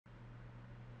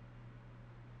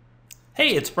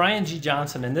Hey, it's Brian G.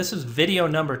 Johnson, and this is video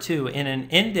number 2 in an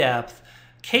in-depth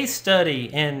case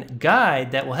study and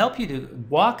guide that will help you to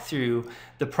walk through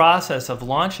the process of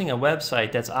launching a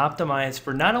website that's optimized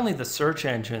for not only the search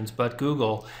engines, but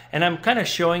Google. And I'm kind of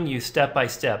showing you step by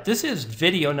step. This is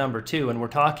video number 2, and we're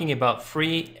talking about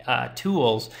free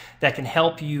tools that can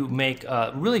help you make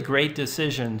really great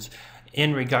decisions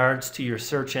in regards to your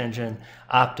search engine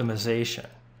optimization.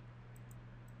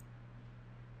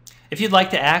 If you'd like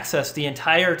to access the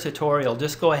entire tutorial,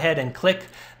 just go ahead and click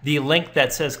the link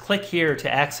that says click here to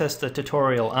access the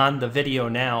tutorial on the video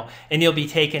now, and you'll be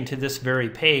taken to this very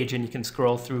page and you can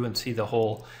scroll through and see the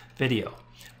whole video.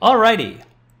 Alrighty.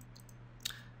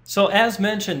 So as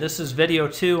mentioned, this is video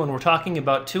 2 and we're talking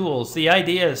about tools. The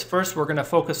idea is first we're going to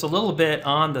focus a little bit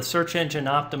on the search engine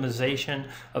optimization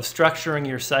of structuring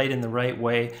your site in the right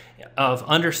way, of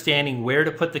understanding where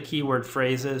to put the keyword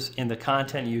phrases in the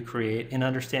content you create, and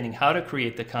understanding how to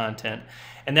create the content.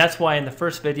 And that's why in the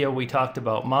first video we talked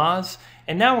about Moz,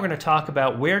 and now we're going to talk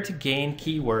about where to gain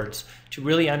keywords to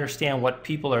really understand what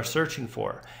people are searching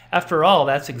for. After all,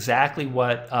 that's exactly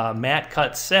what Matt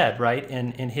Cutts said, right,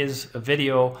 in his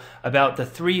video about the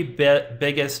 3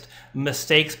 biggest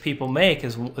mistakes people make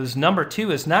is number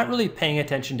 2 is not really paying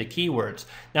attention to keywords.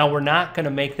 Now, we're not going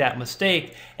to make that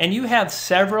mistake, and you have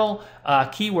several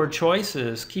keyword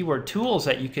choices, keyword tools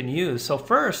that you can use. So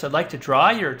first, I'd like to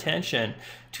draw your attention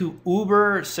to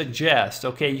Ubersuggest.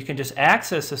 Okay, you can just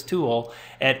access this tool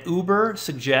at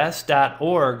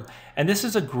ubersuggest.org, and this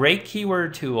is a great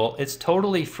keyword tool. It's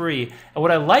totally free, and what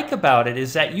I like about it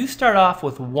is that you start off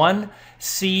with one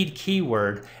seed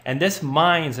keyword, and this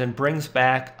mines and brings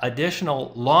back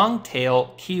additional long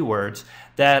tail keywords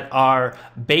that are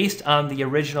based on the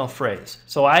original phrase.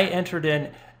 So I entered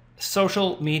in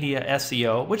social media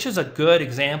SEO, which is a good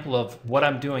example of what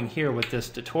I'm doing here with this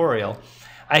tutorial.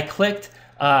 I clicked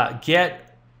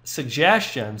get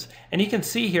suggestions, and you can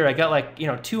see here I got like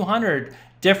 200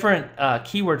 different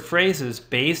keyword phrases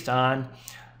based on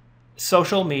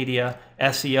social media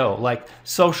SEO, like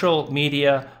social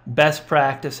media best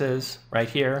practices right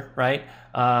here, right?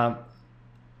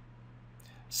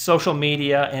 Social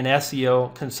media and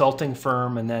SEO consulting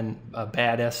firm, and then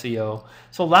bad SEO.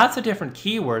 So lots of different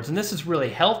keywords, and this is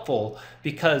really helpful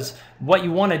because what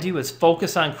you want to do is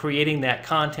focus on creating that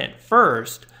content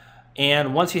first.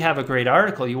 And once you have a great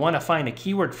article, you want to find a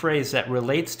keyword phrase that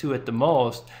relates to it the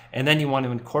most, and then you want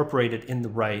to incorporate it in the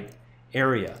right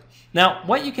area. Now,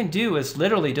 what you can do is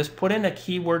literally just put in a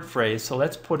keyword phrase. So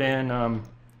let's put in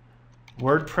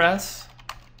WordPress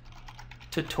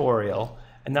tutorial,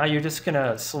 and now you're just going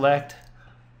to select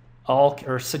all,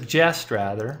 or suggest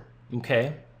rather,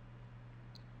 okay?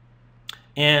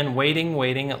 And waiting,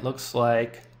 it looks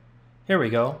like, here we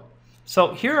go.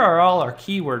 So here are all our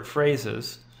keyword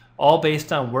phrases, all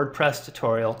based on WordPress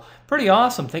tutorial. Pretty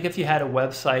awesome. Think if you had a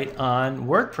website on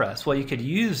WordPress. Well, you could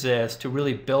use this to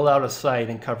really build out a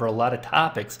site and cover a lot of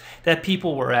topics that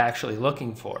people were actually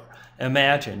looking for.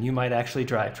 Imagine, you might actually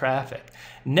drive traffic.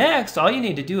 Next, all you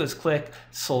need to do is click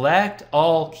select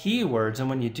all keywords, and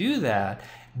when you do that,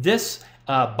 this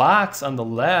box on the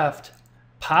left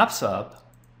pops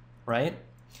up, right?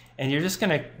 And you're just going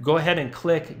to go ahead and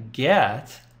click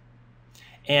get.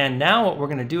 And now what we're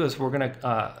going to do is we're going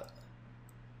to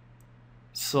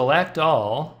select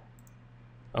all.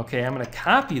 Okay, I'm going to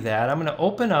copy that. I'm going to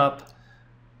open up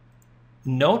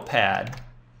Notepad,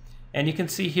 and you can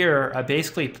see here I'm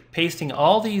basically pasting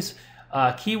all these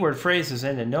keyword phrases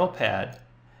into Notepad,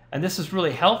 and this is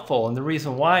really helpful. And the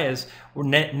reason why is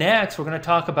next we're going to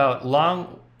talk about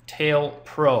Longtail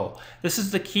Pro. This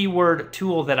is the keyword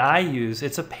tool that I use.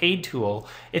 It's a paid tool.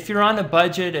 If you're on a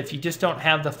budget, if you just don't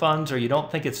have the funds or you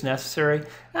don't think it's necessary,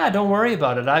 don't worry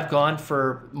about it. I've gone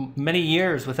for many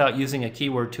years without using a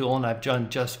keyword tool, and I've done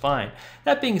just fine.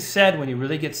 That being said, when you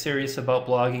really get serious about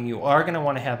blogging, you are going to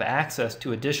want to have access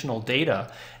to additional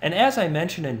data. And as I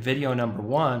mentioned in video number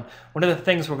 1, one of the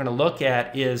things we're going to look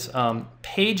at is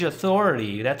page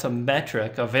authority. That's a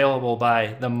metric available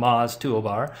by the Moz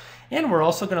toolbar. And we're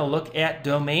also going to look at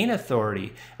domain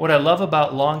authority. What I love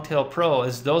about Longtail Pro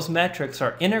is those metrics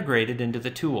are integrated into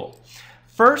the tool.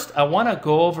 First, I want to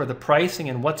go over the pricing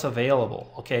and what's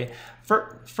available. Okay,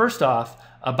 first off,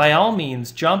 by all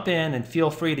means, jump in and feel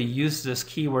free to use this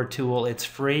keyword tool. It's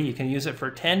free. You can use it for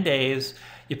 10 days.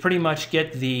 You pretty much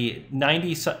get the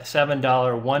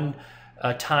 $97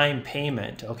 one-time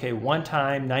payment. Okay, one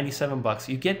time, 97 bucks.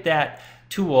 You get that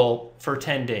tool for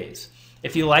 10 days.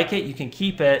 If you like it, you can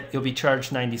keep it. You'll be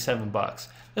charged 97 bucks.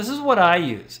 This is what I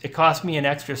use. It costs me an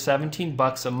extra 17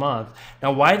 bucks a month.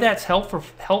 Now, why that's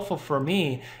helpful for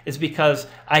me is because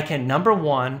I can, number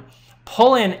one,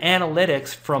 pull in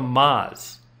analytics from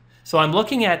Moz. So I'm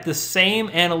looking at the same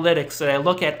analytics that I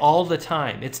look at all the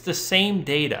time. It's the same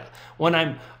data. When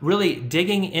I'm really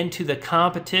digging into the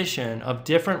competition of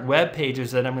different web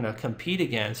pages that I'm going to compete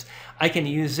against, I can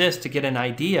use this to get an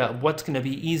idea of what's going to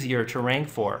be easier to rank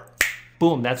for.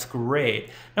 Boom, that's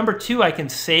great. Number 2, I can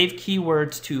save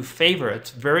keywords to favorites.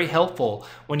 Very helpful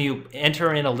when you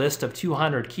enter in a list of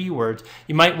 200 keywords.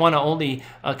 You might want to only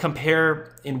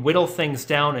compare and whittle things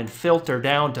down and filter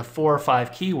down to 4 or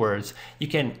 5 keywords. You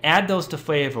can add those to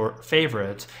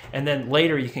favorites, and then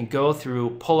later you can go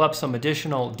through, pull up some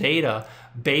additional data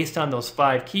based on those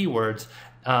 5 keywords.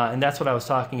 And that's what I was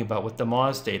talking about with the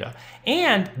Moz data.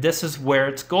 And this is where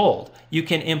it's gold. You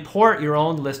can import your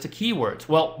own list of keywords.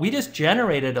 Well, we just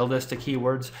generated a list of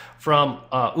keywords from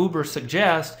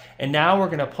Ubersuggest, and now we're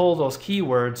going to pull those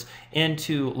keywords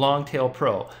into Longtail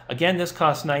Pro. Again, this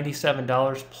costs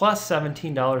 $97 plus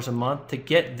 $17 a month to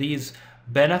get these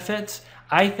benefits.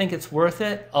 I think it's worth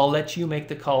it. I'll let you make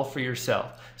the call for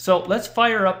yourself. So let's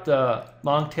fire up the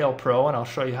Longtail Pro, and I'll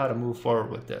show you how to move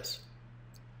forward with this.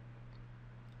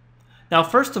 Now,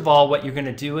 first of all, what you're going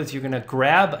to do is you're going to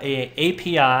grab an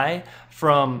API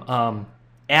from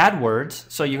AdWords.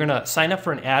 So you're going to sign up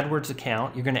for an AdWords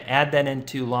account. You're going to add that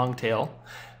into Longtail.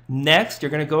 Next,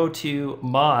 you're going to go to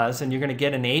Moz, and you're going to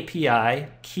get an API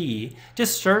key.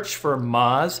 Just search for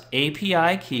Moz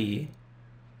API key.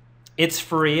 It's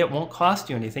free. It won't cost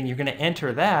you anything. You're going to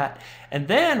enter that. And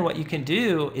then what you can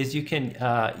do is you can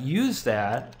use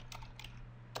that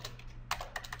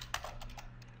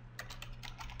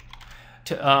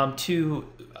to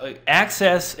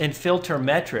access and filter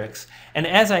metrics. And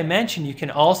as I mentioned, you can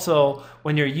also,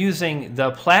 when you're using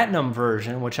the Platinum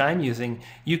version, which I'm using,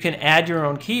 you can add your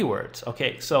own keywords.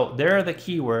 Okay, so there are the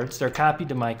keywords. They're copied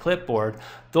to my clipboard.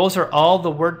 Those are all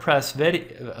the WordPress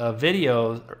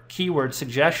video keyword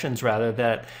suggestions, rather,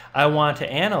 that I want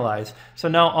to analyze. So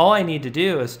now all I need to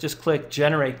do is just click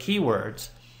Generate Keywords,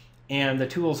 and the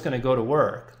tool is going to go to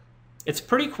work. It's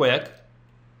pretty quick.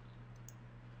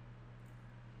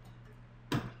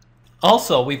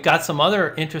 Also, we've got some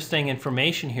other interesting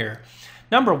information here.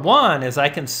 Number 1 is I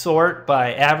can sort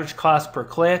by average cost per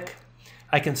click.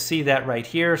 I can see that right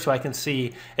here. So I can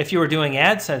see if you were doing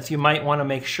AdSense, you might want to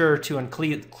make sure to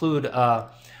include an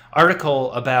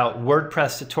article about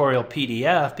WordPress tutorial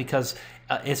PDF, because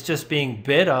it's just being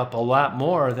bid up a lot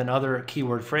more than other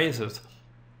keyword phrases.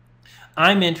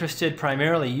 I'm interested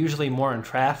primarily, usually more in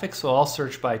traffic, so I'll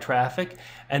search by traffic,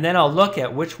 and then I'll look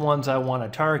at which ones I want to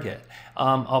target.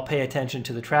 I'll pay attention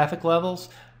to the traffic levels,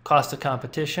 cost of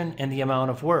competition, and the amount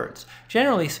of words.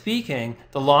 Generally speaking,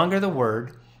 the longer the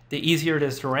word, the easier it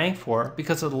is to rank for,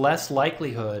 because of the less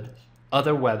likelihood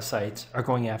other websites are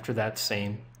going after that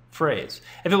same phrase.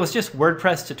 If it was just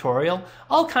WordPress tutorial,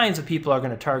 all kinds of people are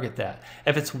going to target that.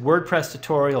 If it's WordPress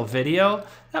tutorial video,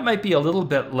 that might be a little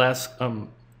bit lessly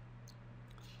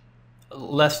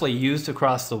used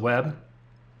across the web.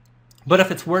 But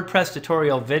if it's WordPress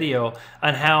tutorial video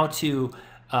on how to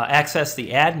access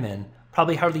the admin,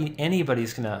 probably hardly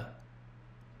anybody's going to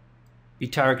be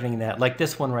targeting that, like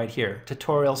this one right here,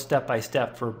 tutorial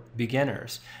step-by-step for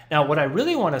beginners. Now, what I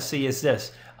really want to see is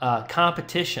this,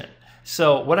 competition.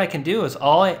 So what I can do is,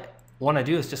 all I want to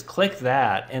do is just click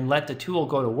that and let the tool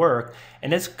go to work,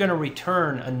 and it's going to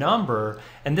return a number.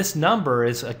 And this number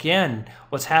is, again,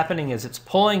 what's happening is it's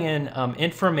pulling in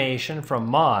information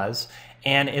from Moz,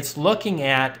 and it's looking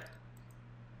at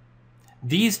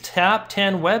these top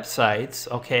 10 websites,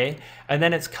 okay, and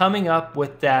then it's coming up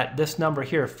with this number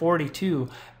here, 42,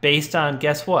 based on,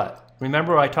 guess what?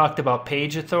 Remember I talked about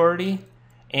page authority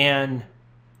and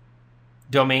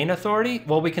domain authority?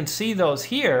 Well, we can see those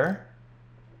here,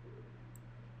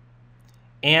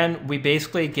 and we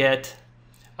basically get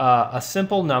a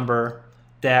simple number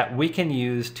that we can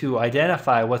use to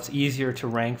identify what's easier to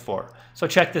rank for. So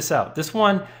check this out. This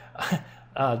one,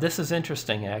 this is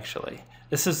interesting, actually.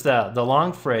 This is the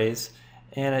long phrase,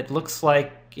 and it looks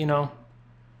like, you know,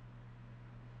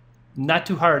 not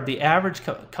too hard. The average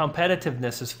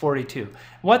competitiveness is 42.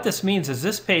 What this means is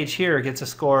this page here gets a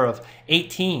score of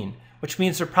 18, which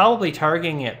means they're probably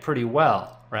targeting it pretty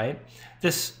well, right?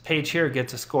 This page here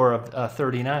gets a score of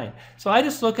 39. So I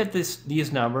just look at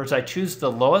these numbers, I choose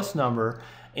the lowest number,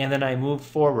 and then I move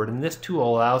forward. And this tool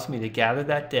allows me to gather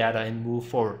that data and move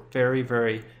forward. Very,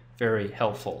 very, very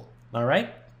helpful. All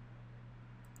right?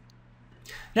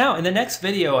 Now, in the next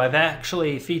video, I've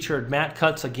actually featured Matt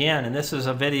Cutts again, and this is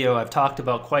a video I've talked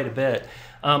about quite a bit.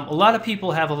 A lot of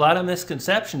people have a lot of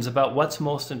misconceptions about what's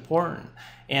most important.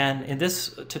 And in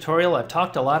this tutorial, I've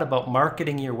talked a lot about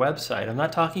marketing your website. I'm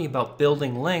not talking about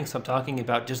building links. I'm talking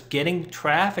about just getting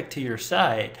traffic to your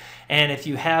site. And if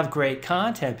you have great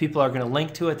content, people are going to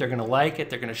link to it, they're going to like it,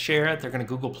 they're going to share it, they're going to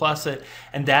Google Plus it,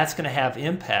 and that's going to have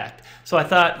impact. So I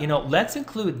thought, you know, let's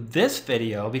include this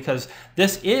video because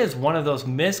this is one of those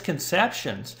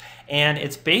misconceptions. And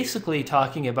it's basically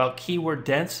talking about keyword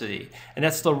density. And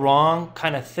that's the wrong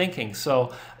kind of thinking.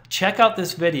 So check out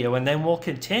this video and then we'll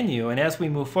continue, and as we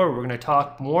move forward we're going to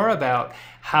talk more about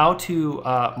how to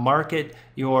market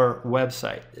your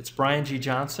website. It's Brian G.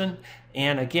 Johnson,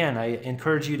 and again I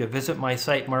encourage you to visit my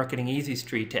site Marketing Easy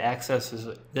Street to access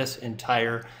this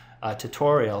entire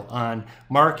tutorial on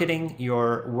marketing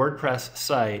your WordPress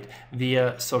site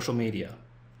via social media.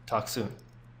 Talk soon.